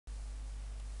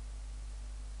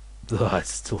Ugh,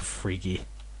 it's still freaky.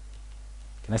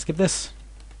 Can I skip this?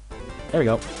 There we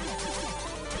go.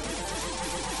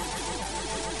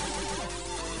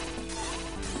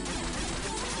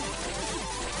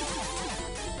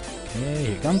 Okay,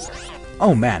 here it comes.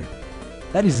 Oh man,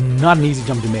 that is not an easy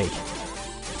jump to make.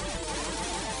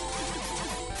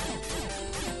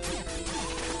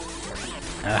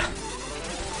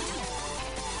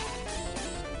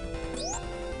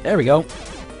 There we go.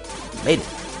 Made it.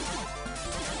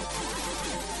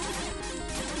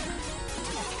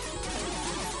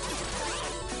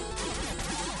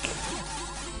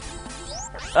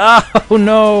 Oh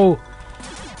no!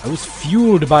 I was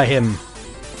fueled by him.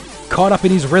 Caught up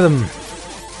in his rhythm.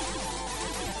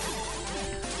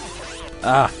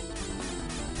 Ah.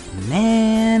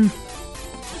 Man.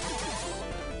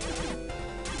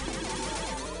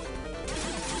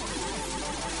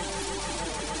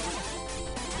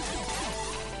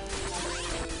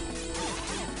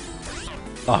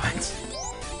 Oh, it's...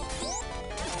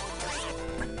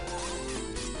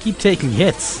 Keep taking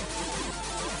hits.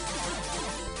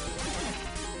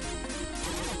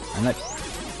 I'm not...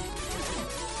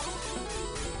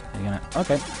 You're gonna...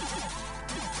 Okay.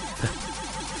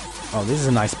 Oh, this is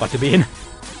a nice spot to be in.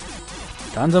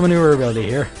 Tons of maneuverability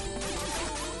here.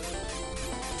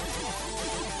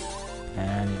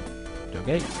 And...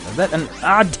 Okay, does that and...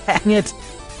 Ah, dang it!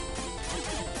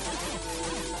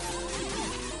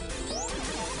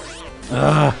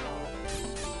 Ugh.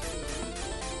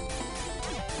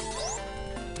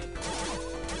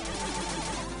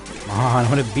 Come on, I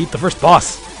want to beat the first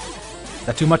boss. Is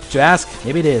that too much to ask?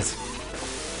 Maybe it is.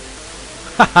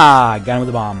 Haha, got him with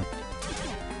the bomb.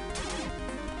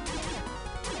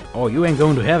 Oh, you ain't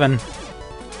going to heaven.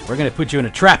 We're gonna put you in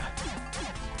a trap.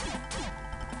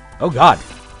 Oh god.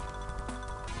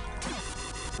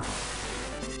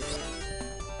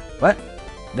 What?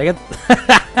 Did I get...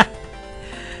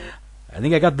 I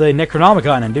think I got the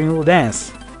Necronomicon and doing a little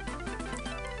dance.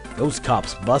 Ghost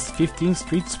cops bust 15th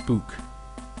Street spook.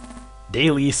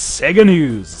 Daily Sega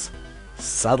news.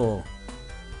 Subtle.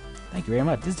 Thank you very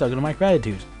much. This is talking to my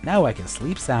gratitude. Now I can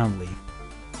sleep soundly.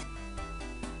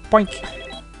 Boink.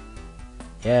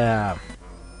 Yeah.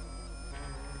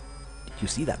 Did you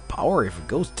see that power? If a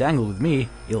ghost tangled with me,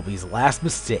 it'll be his last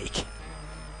mistake.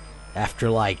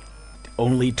 After like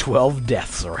only 12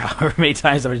 deaths or however many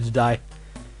times I've had to die.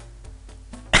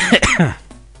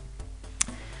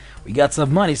 We got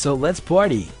some money, so let's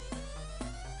party.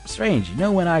 Strange, you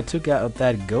know when I took out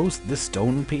that ghost, this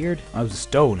stone appeared? I was a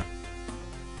stone.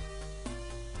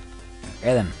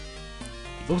 Okay then.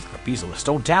 It looks like a piece of a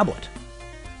stone tablet.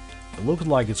 It looks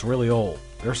like it's really old.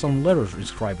 There's some letters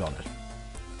inscribed on it.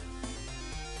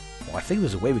 Well, I think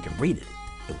there's a way we can read it.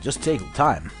 It'll just take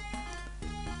time.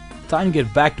 Time to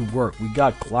get back to work. We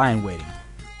got client waiting.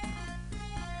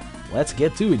 Let's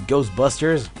get to it,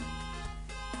 Ghostbusters.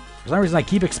 For some reason I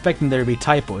keep expecting there to be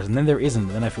typos, and then there isn't, and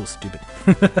then I feel stupid.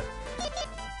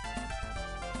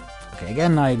 Okay,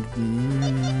 again, I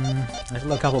still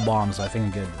have a couple bombs, so I think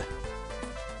I'm good.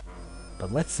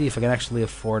 But let's see if I can actually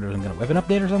afford it. I'm gonna weapon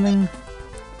update or something?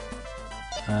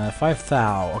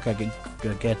 5,000. Okay, I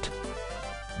can get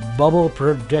bubble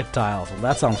projectiles. Well,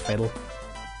 that sounds fatal.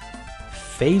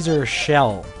 Phaser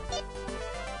shell.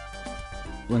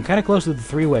 Well, I'm kind of close to the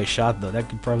three-way shot, though. That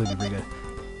could probably be pretty good.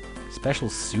 Special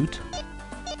suit?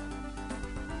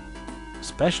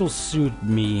 Special suit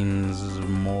means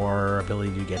more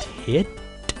ability to get hit?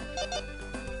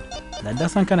 That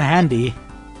does sound kind of handy.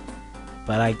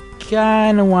 But I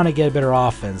kind of want to get a better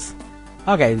offense.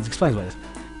 Okay, this explains what it is.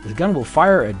 This gun will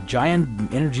fire a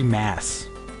giant energy mass.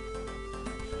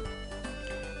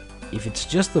 If it's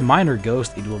just the minor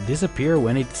ghost, it will disappear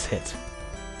when it's hit.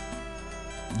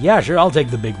 Yeah, sure, I'll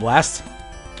take the big blast.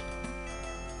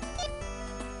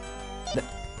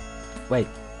 Wait.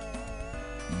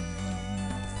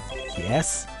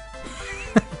 Yes?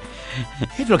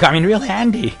 It will come in real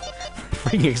handy.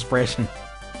 Freaking expression.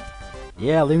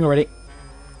 Yeah, leave me already.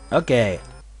 Okay.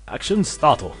 Action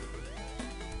startle.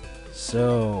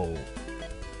 So...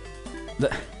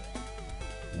 the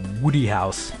Woody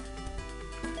house.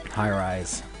 High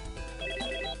rise.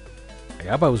 I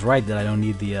hope I was right that I don't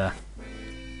need the,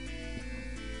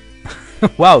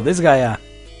 Wow, this guy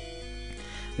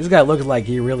looks like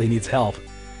he really needs help.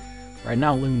 Right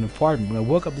now, I'm living in an apartment. When I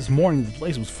woke up this morning, the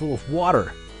place was full of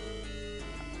water.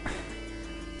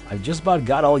 I've just about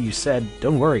got all you said.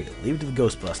 Don't worry, leave it to the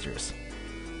Ghostbusters.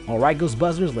 Alright,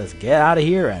 Ghostbusters, let's get out of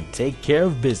here and take care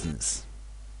of business.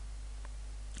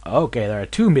 Okay, there are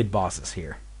 2 mid-bosses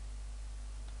here.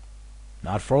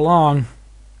 Not for long.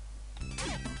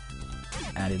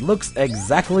 And it looks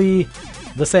exactly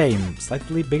the same.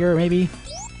 Slightly bigger, maybe?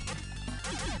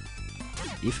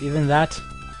 If even that.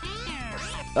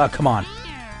 Oh, come on.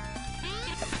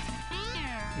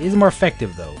 It is more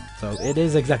effective, though. So it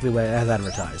is exactly what as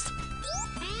advertised.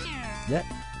 Yeah.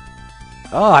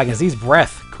 Oh, I can see his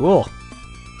breath. Cool.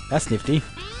 That's nifty.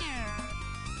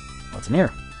 What's in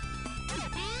here?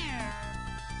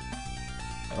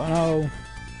 Oh no.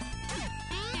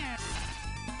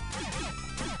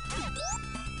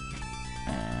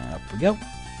 Up we go.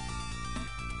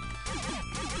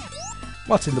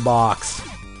 What's in the box?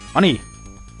 Money!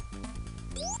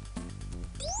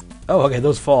 Oh, okay,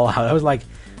 those fall out. I was like,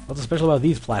 what's so special about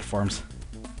these platforms?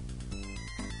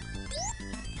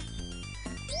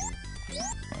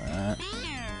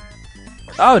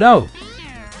 Oh no!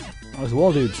 Oh, those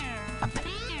wall dudes. I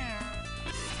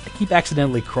keep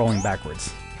accidentally crawling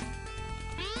backwards.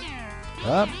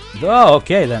 Up. Oh,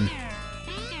 okay then.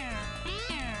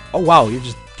 Oh wow, you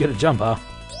just get a jump, huh?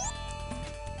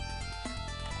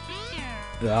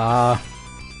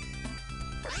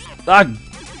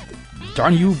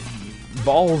 Darn you,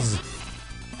 balls.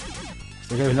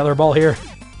 So there's another ball here.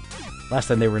 Last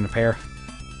time they were in a pair.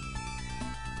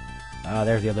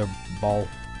 There's the other ball.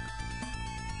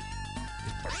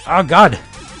 Oh god!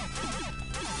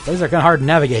 Those are kind of hard to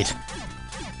navigate.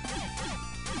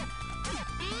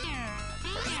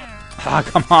 Ah,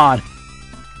 come on!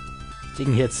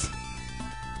 Taking hits.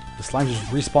 The slimes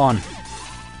just respawn.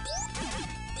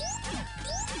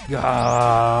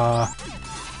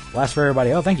 Last for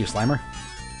everybody. Oh, thank you, Slimer.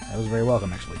 That was very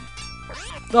welcome, actually.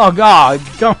 Oh god!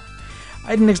 Come!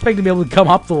 I didn't expect to be able to come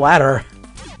up the ladder.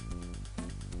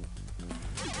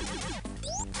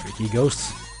 Freaky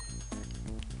ghosts.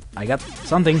 I got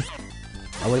something.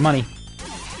 Probably money.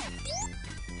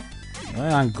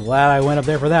 Well, I'm glad I went up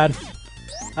there for that.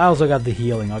 I also got the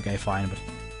healing. Okay, fine, but...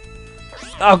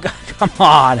 Oh god, come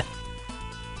on!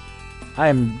 I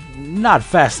am not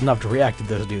fast enough to react to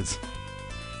those dudes.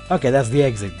 Okay, that's the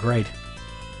exit. Great.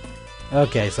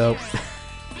 Okay, so...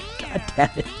 God damn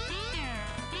it.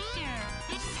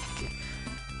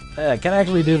 Can I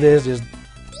actually do this? Just...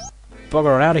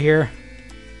 bugger on out of here.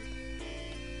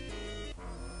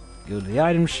 Go to the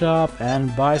item shop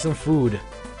and buy some food.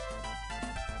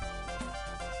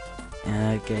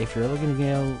 Okay, if you're looking to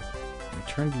go...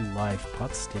 return to life.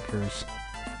 Pot stickers.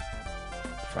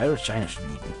 Fried or China should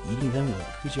be eaten. Eating them will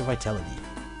increase your vitality.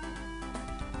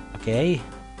 Okay.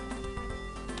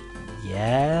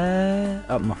 Yeah.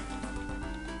 Oh, no.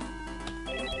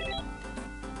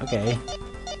 Okay.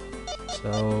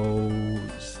 So...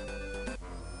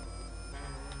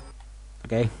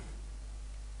 okay.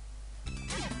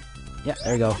 Yeah,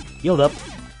 there you go. Healed up.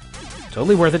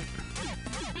 Totally worth it.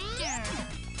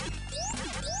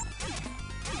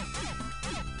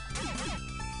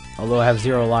 Although I have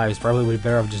 0 lives, probably would be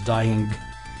better off just dying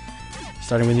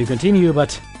starting when you continue,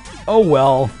 but oh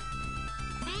well.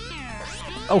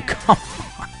 Oh, come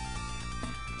on.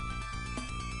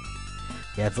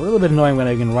 Yeah, it's a little bit annoying when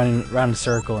I can run around in a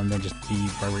circle and then just be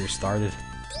right where you started.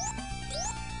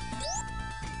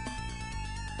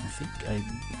 I think I...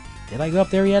 did I go up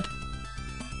there yet?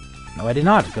 No, I did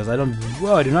not, because I don't...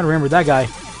 whoa, I do not remember that guy.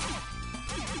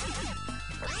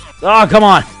 Oh, come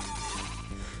on!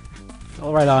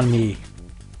 Fell right on me.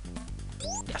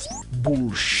 That's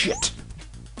bullshit.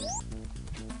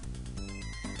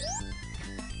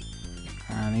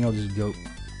 I think I'll just go...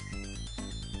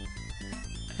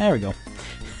 there we go.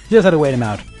 Just had to wait him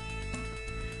out.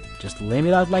 Just lay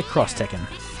me out like cross-tekken.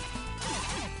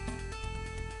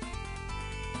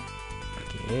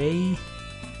 Okay.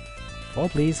 Fall,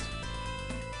 please.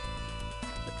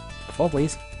 Fall,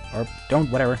 please. Or don't,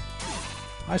 whatever.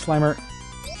 Hi, Slimer.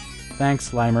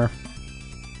 Thanks, Slimer.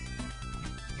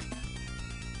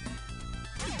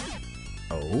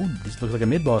 Oh, this looks like a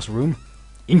mid-boss room.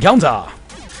 Encounter!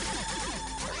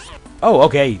 Oh,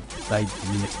 okay. I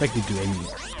didn't expect it to aim me.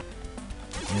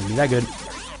 Can't be that good.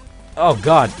 Oh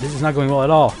god, this is not going well at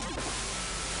all.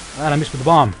 And I missed with the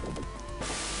bomb.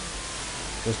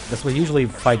 That's what you usually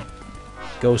fight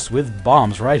ghosts with,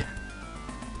 bombs, right?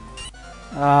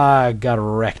 Ah, I got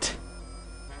wrecked.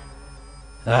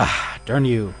 Ah, darn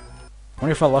you. I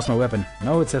wonder if I lost my weapon.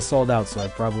 No, it says sold out, so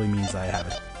it probably means I have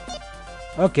it.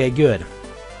 Okay, good.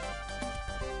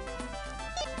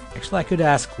 Actually, I could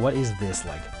ask, what is this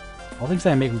like? All things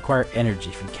that I make require energy.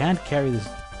 If you can't carry this,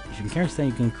 if you can carry something,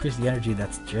 you can increase the energy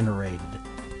that's generated.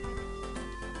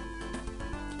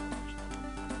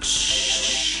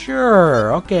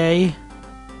 Sure, okay.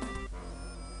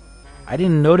 I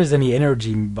didn't notice any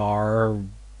energy bar,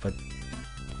 but...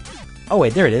 oh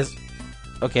wait, there it is.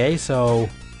 Okay, so...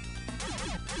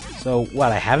 so,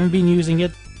 what, I haven't been using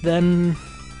it, then?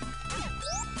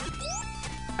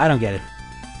 I don't get it.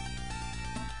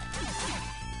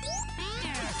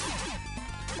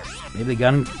 Maybe the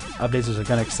gun updates was a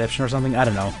gun exception or something? I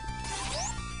don't know.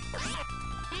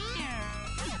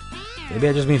 Maybe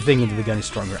I've just been thinking that the gun is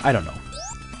stronger. I don't know.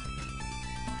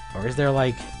 Or is there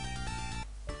like...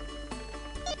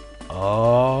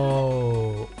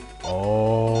 Oh.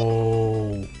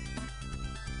 Oh.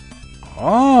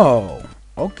 Oh.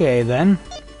 Okay then.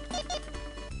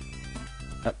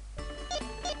 There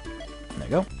you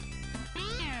go.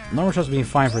 Normal shots being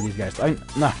fine for these guys.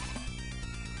 No.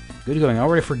 Good going. I'm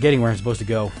already forgetting where I'm supposed to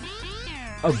go.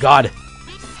 Oh god.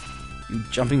 You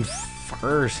jumping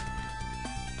fuckers.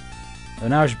 So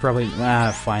now I should probably...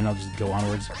 fine, I'll just go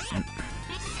onwards. And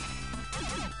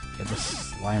get the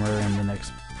Slimer in the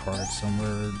next part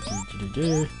somewhere.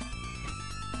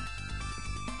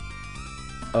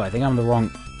 Oh, I think I'm on the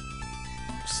wrong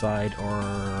side,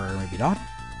 or maybe not?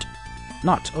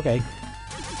 Not, okay.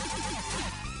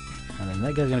 And then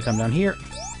that guy's gonna come down here,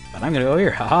 but I'm gonna go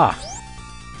here, haha!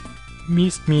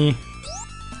 Missed me.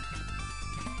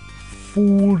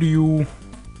 Fooled you.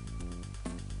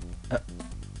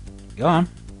 Go on.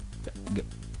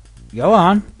 Go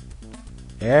on.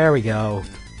 There we go.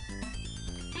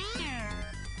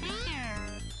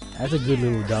 That's a good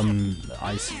little dumb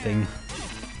ice thing.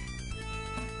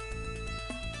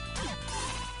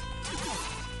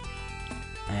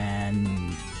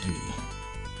 And gimme.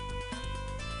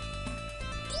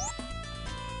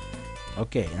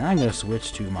 Okay, now I'm gonna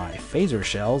switch to my phaser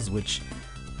shells, which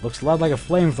looks a lot like a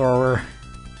flamethrower.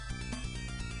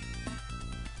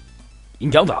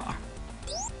 Encounter!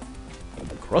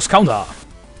 Cross counter!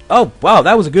 Oh, wow,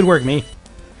 that was a good work, me.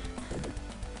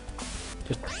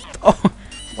 Just... Oh,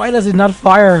 why does it not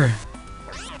fire?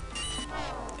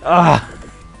 It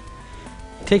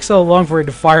takes so long for it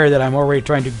to fire that I'm already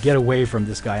trying to get away from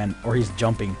this guy, or he's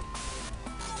jumping.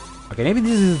 Okay, maybe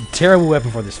this is a terrible weapon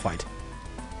for this fight.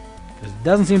 Because it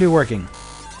doesn't seem to be working.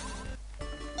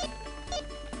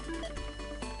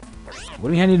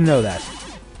 Wouldn't be handy to know that.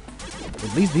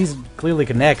 At least these clearly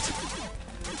connect.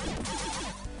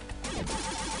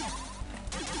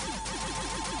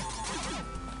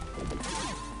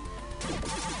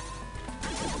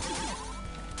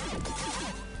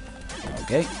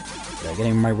 Okay. Did I get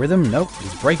him in my rhythm? Nope.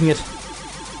 He's breaking it.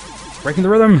 Breaking the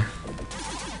rhythm.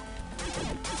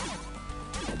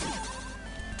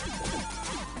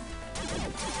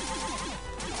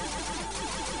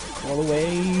 Crawl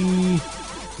away.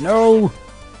 No.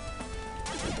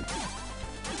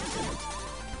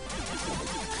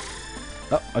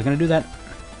 Oh, I was gonna do that.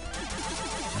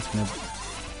 That's gonna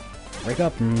break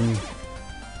up and...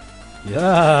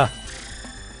 Yeah!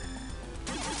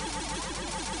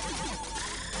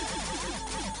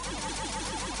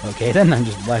 Okay then, I'm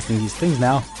just blasting these things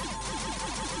now.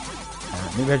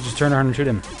 Or maybe I just turn around and shoot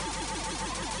him.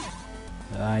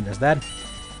 He does that.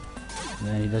 And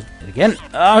then he does it again.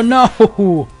 Oh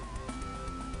no!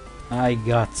 I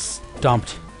got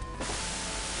stumped.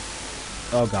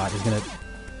 Oh god, he's gonna...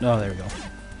 Oh, there we go.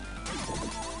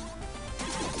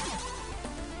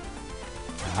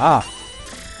 Ah!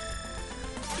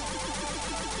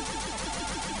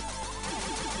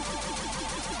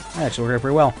 That actually worked out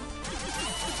pretty well.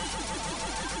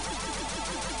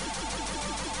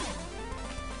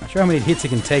 Not sure how many hits he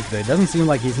can take though. It doesn't seem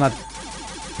like he's not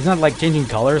like changing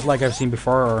colors like I've seen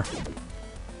before, or...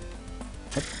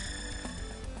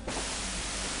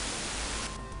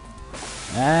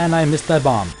 And I missed that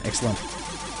bomb. Excellent.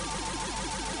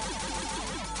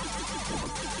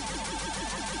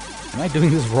 Am I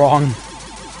doing this wrong?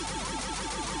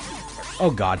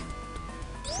 Oh god.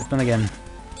 Slipping again.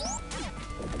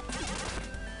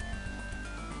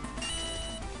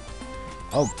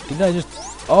 Oh, did I just...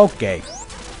 Okay.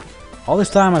 All this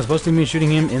time I was supposed to be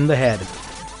shooting him in the head.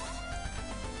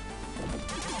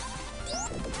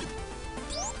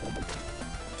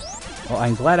 Well,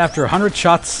 I'm glad after 100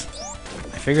 shots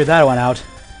I figured that one out.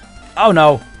 Oh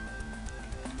no!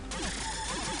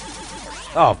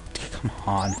 Oh, come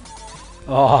on.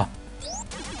 Oh.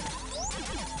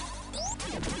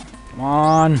 Come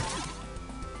on.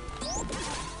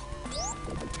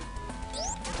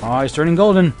 Oh, he's turning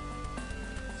golden.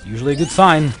 It's usually a good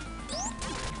sign.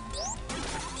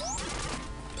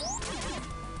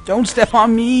 Don't step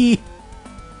on me!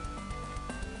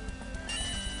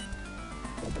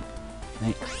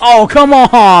 Oh, come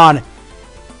on!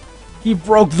 He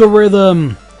broke the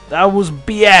rhythm! That was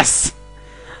BS!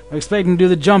 I'm expecting to do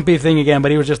the jumpy thing again, but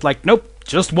he was just like, nope,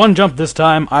 just one jump this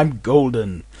time, I'm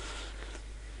golden.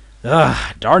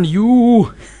 Ugh, darn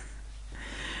you!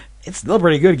 It's still a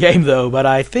pretty good game though, but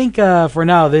I think for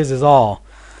now this is all.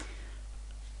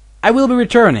 I will be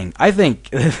returning, I think.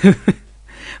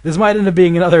 This might end up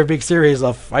being another big series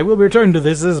of I will be returning to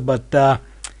this, but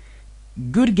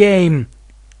Good game,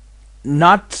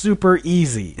 not super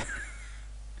easy.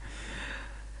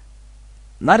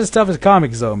 Not as tough as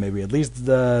Comic Zone, maybe. At least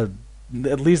a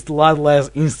lot less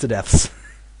insta-deaths.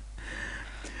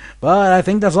 But I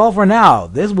think that's all for now.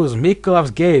 This was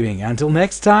MikkoLovesGaming. Until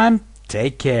next time,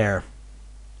 take care.